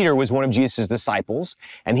 Peter was one of Jesus' disciples,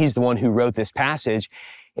 and he's the one who wrote this passage.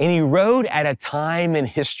 And he wrote at a time in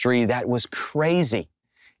history that was crazy.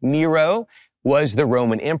 Nero was the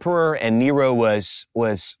Roman emperor, and Nero was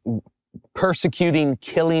persecuting,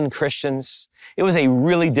 killing Christians. It was a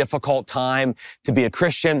really difficult time to be a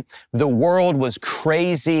Christian. The world was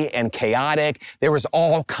crazy and chaotic. There was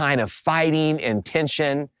all kind of fighting and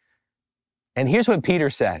tension. And here's what Peter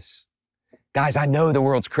says. Guys, I know the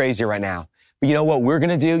world's crazy right now, but you know what we're going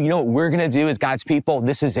to do? You know what we're going to do as God's people?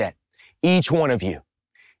 This is it. Each one of you,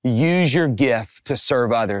 use your gift to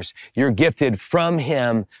serve others. You're gifted from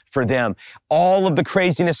him for them. All of the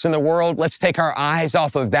craziness in the world, let's take our eyes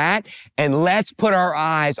off of that and let's put our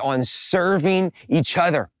eyes on serving each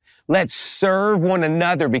other. Let's serve one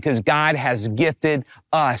another because God has gifted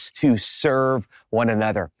us to serve one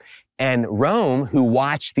another. And Rome, who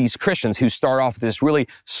watched these Christians who start off with this really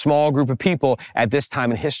small group of people at this time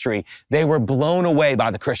in history, they were blown away by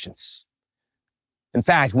the Christians. In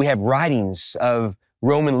fact, we have writings of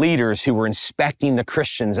Roman leaders who were inspecting the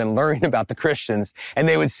Christians and learning about the Christians, and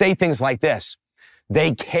they would say things like this: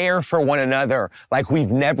 they care for one another like we've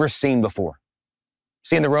never seen before.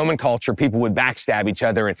 See, in the Roman culture, people would backstab each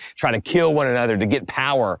other and try to kill one another to get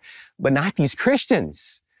power, but not these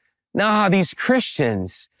Christians. No, these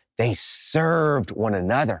Christians, they served one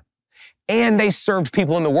another, and they served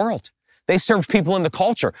people in the world. They served people in the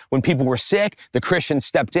culture. When people were sick, the Christians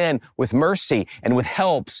stepped in with mercy and with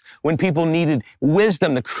helps. When people needed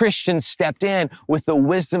wisdom, the Christians stepped in with the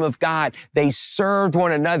wisdom of God. They served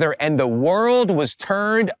one another, and the world was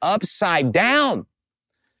turned upside down.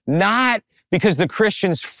 Not because the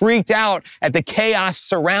Christians freaked out at the chaos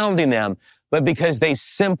surrounding them, but because they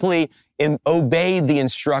simply obeyed the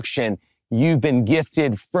instruction, you've been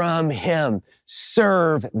gifted from him.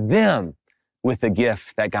 Serve them with the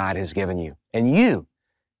gift that God has given you. And you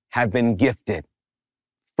have been gifted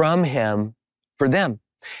from him for them.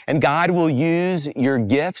 And God will use your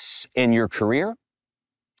gifts in your career.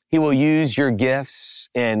 He will use your gifts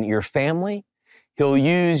in your family. He'll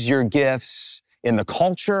use your gifts in the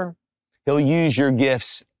culture. He'll use your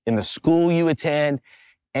gifts in the school you attend.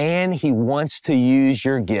 And he wants to use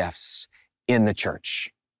your gifts in the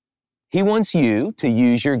church. He wants you to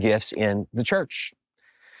use your gifts in the church.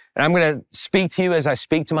 And I'm going to speak to you as I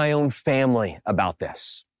speak to my own family about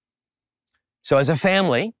this. So as a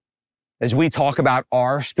family, as we talk about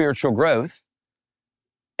our spiritual growth,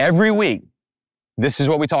 every week, this is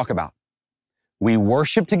what we talk about. We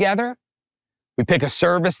worship together. We pick a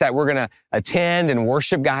service that we're going to attend and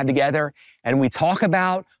worship God together. And we talk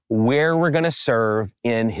about where we're going to serve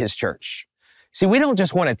in his church. See, we don't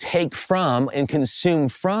just want to take from and consume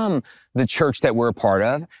from the church that we're a part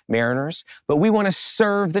of, Mariners, but we want to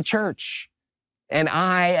serve the church. And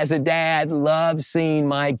I, as a dad, love seeing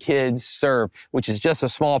my kids serve, which is just a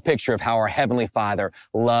small picture of how our Heavenly Father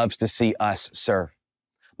loves to see us serve.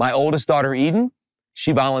 My oldest daughter, Eden,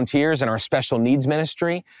 she volunteers in our special needs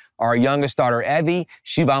ministry. Our youngest daughter, Evie,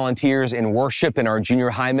 she volunteers in worship in our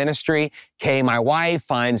junior high ministry. Kay, my wife,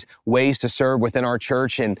 finds ways to serve within our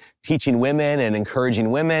church and teaching women and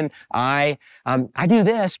encouraging women. I do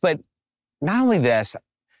this, but not only this,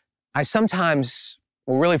 I sometimes,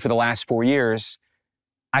 well, really for the last 4 years,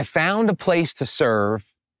 I found a place to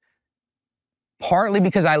serve partly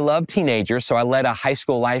because I love teenagers, so I led a high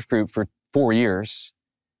school life group for 4 years,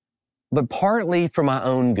 but partly for my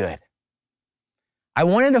own good. I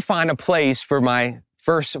wanted to find a place for my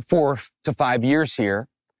first 4 to 5 years here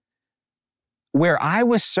where I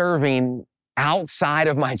was serving outside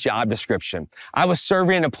of my job description. I was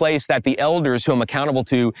serving in a place that the elders who I'm accountable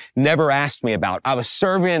to never asked me about. I was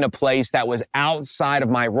serving in a place that was outside of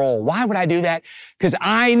my role. Why would I do that? Because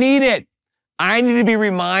I need it. I need to be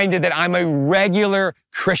reminded that I'm a regular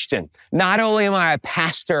Christian. Not only am I a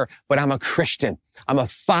pastor, but I'm a Christian. I'm a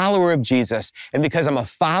follower of Jesus. And because I'm a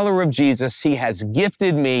follower of Jesus, he has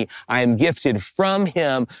gifted me. I am gifted from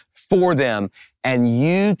him for them. And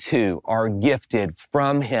you too are gifted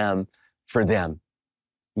from him for them.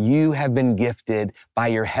 You have been gifted by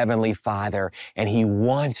your heavenly Father, and he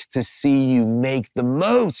wants to see you make the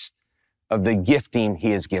most of the gifting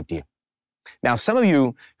he has given you. Now, some of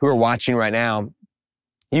you who are watching right now,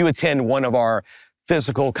 you attend one of our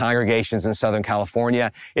physical congregations in Southern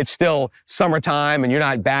California. It's still summertime and you're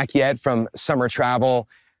not back yet from summer travel.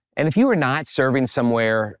 And if you are not serving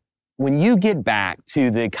somewhere, when you get back to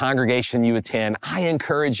the congregation you attend, I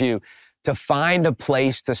encourage you to find a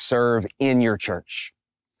place to serve in your church.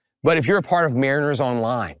 But if you're a part of Mariners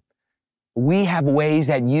Online, we have ways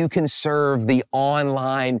that you can serve the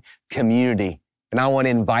online community. And I want to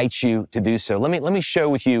invite you to do so. Let me share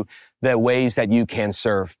with you the ways that you can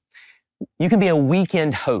serve. You can be a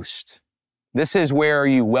weekend host. This is where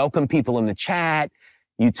you welcome people in the chat,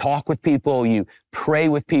 you talk with people, you pray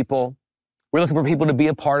with people. We're looking for people to be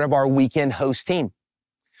a part of our weekend host team.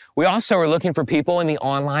 We also are looking for people in the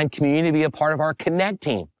online community to be a part of our Connect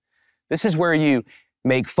team. This is where you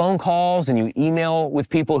make phone calls and you email with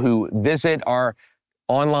people who visit our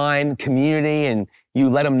online community and you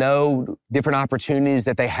let them know different opportunities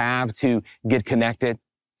that they have to get connected.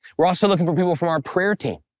 We're also looking for people from our prayer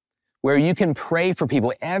team, where you can pray for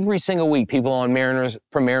people every single week. People on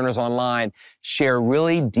from Mariners Online share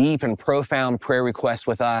really deep and profound prayer requests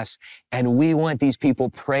with us, and we want these people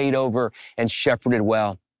prayed over and shepherded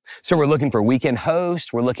well. So we're looking for weekend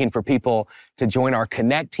hosts. We're looking for people to join our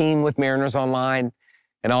Connect team with Mariners Online,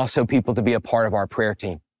 and also people to be a part of our prayer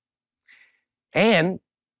team. And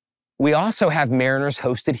we also have Mariners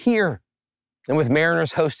Hosted Here. And with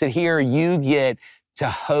Mariners Hosted Here, you get to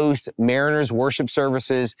host Mariners worship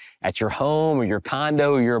services at your home or your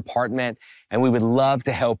condo or your apartment, and we would love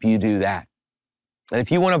to help you do that. And if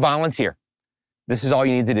you want to volunteer, this is all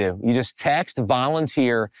you need to do. You just text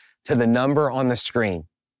volunteer to the number on the screen,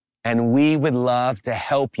 and we would love to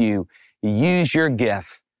help you use your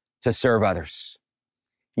gift to serve others.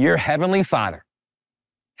 Your heavenly Father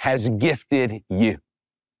has gifted you.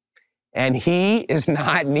 And he is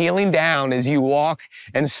not kneeling down as you walk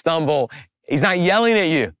and stumble. He's not yelling at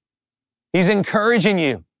you. He's encouraging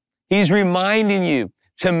you. He's reminding you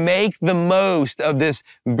to make the most of this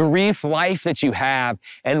brief life that you have.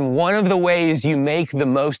 And one of the ways you make the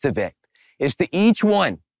most of it is to each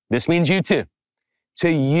one, this means you too, to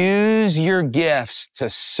use your gifts to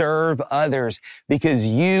serve others, because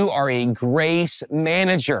you are a grace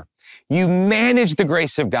manager. You manage the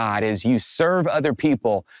grace of God as you serve other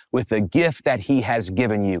people with the gift that he has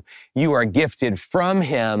given you. You are gifted from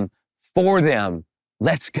him for them.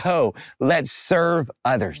 Let's go. Let's serve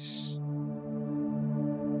others.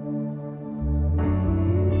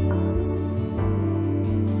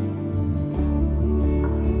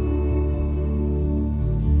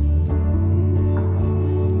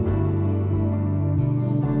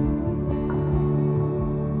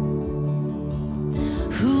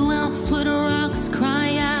 Who else would rocks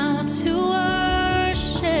cry out to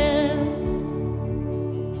worship?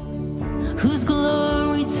 Whose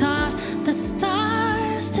glory taught the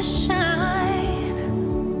stars to shine?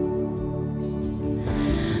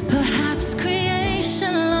 Perhaps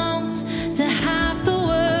creation longs to have the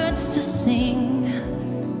words to sing,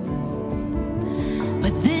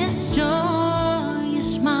 but this joy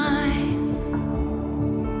is mine.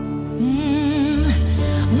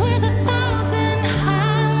 With 1,000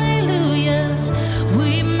 hallelujahs,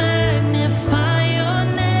 we magnify your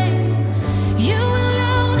name. You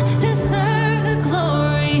alone deserve the glory.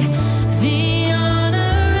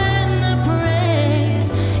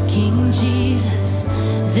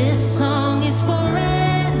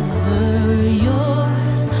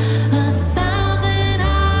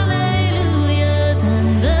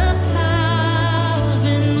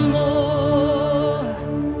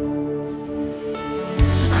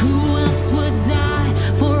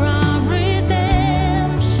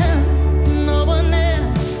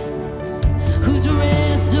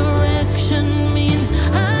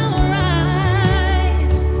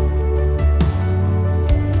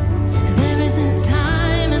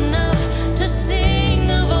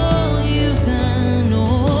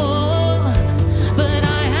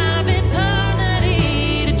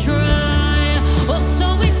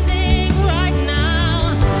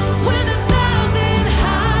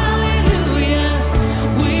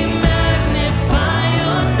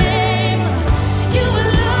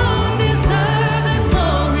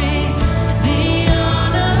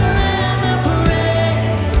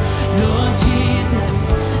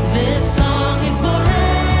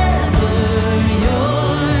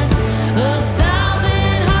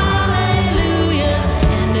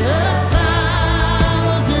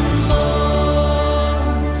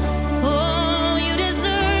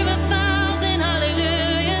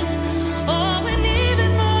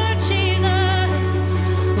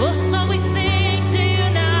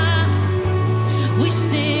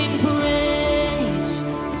 sing praise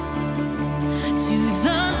to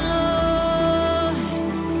the Lord,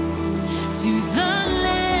 to the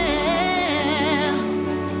Lamb,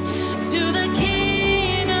 to the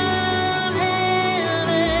King of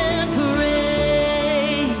heaven,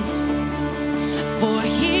 praise. For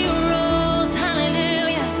he rose,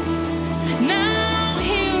 hallelujah, now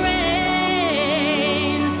he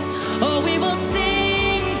reigns. Oh, we will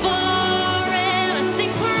sing forever,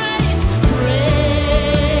 sing praise,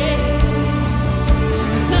 praise to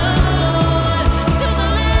the Lord, to the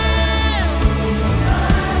Lamb.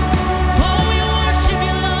 Oh, we worship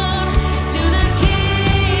you, Lord, to the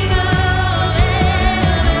King of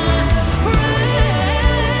heaven, praise.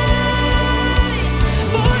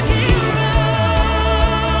 For he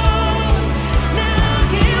rose, now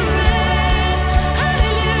he reigns,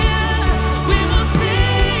 hallelujah. We will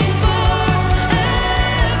sing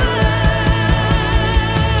forever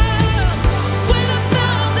with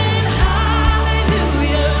 1,000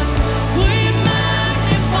 hallelujahs. We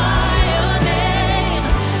magnify your name.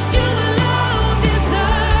 You alone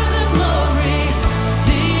deserve the glory,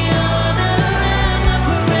 the honor, and the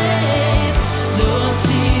praise. Lord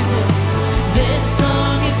Jesus, this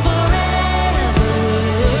song is forever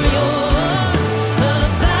yours.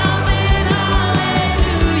 1,000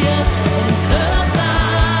 hallelujahs and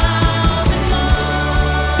 1,000 more.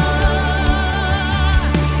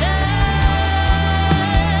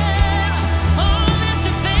 Oh, let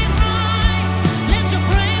your faith rise, let your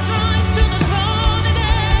praise rise to the throne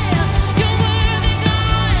today. You're worthy,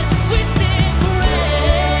 God. We sing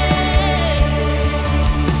praise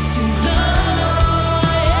to the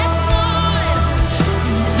Lord, yes, Lord,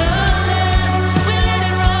 to the Lamb. We let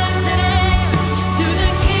it rise today, to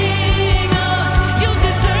the King of. You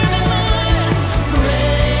deserve it, Lord.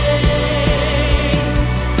 Praise,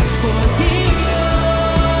 for he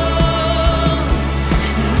rose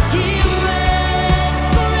and he reigns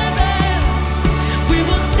forever. We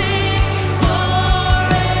will sing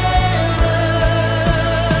forever.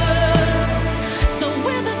 So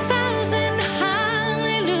with 1,000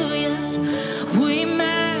 hallelujahs, we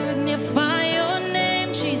magnify your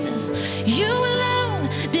name, Jesus. You alone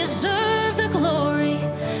deserve the glory,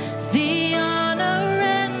 the honor,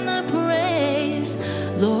 and the praise.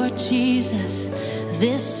 Lord Jesus,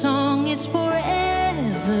 this song is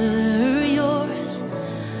forever yours.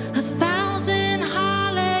 1,000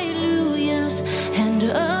 hallelujahs and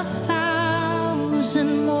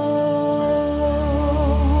 1,000 more.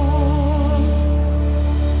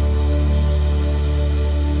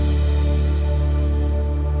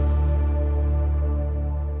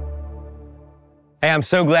 Hey, I'm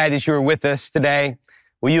so glad that you were with us today.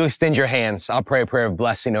 Will you extend your hands? I'll pray a prayer of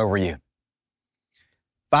blessing over you.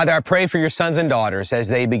 Father, I pray for your sons and daughters as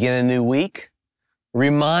they begin a new week.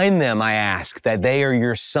 Remind them, I ask, that they are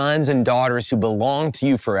your sons and daughters who belong to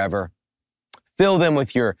you forever. Fill them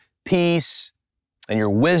with your peace and your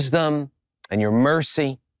wisdom and your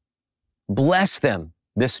mercy. Bless them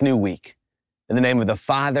this new week. In the name of the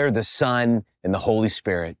Father, the Son, and the Holy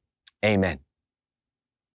Spirit. Amen.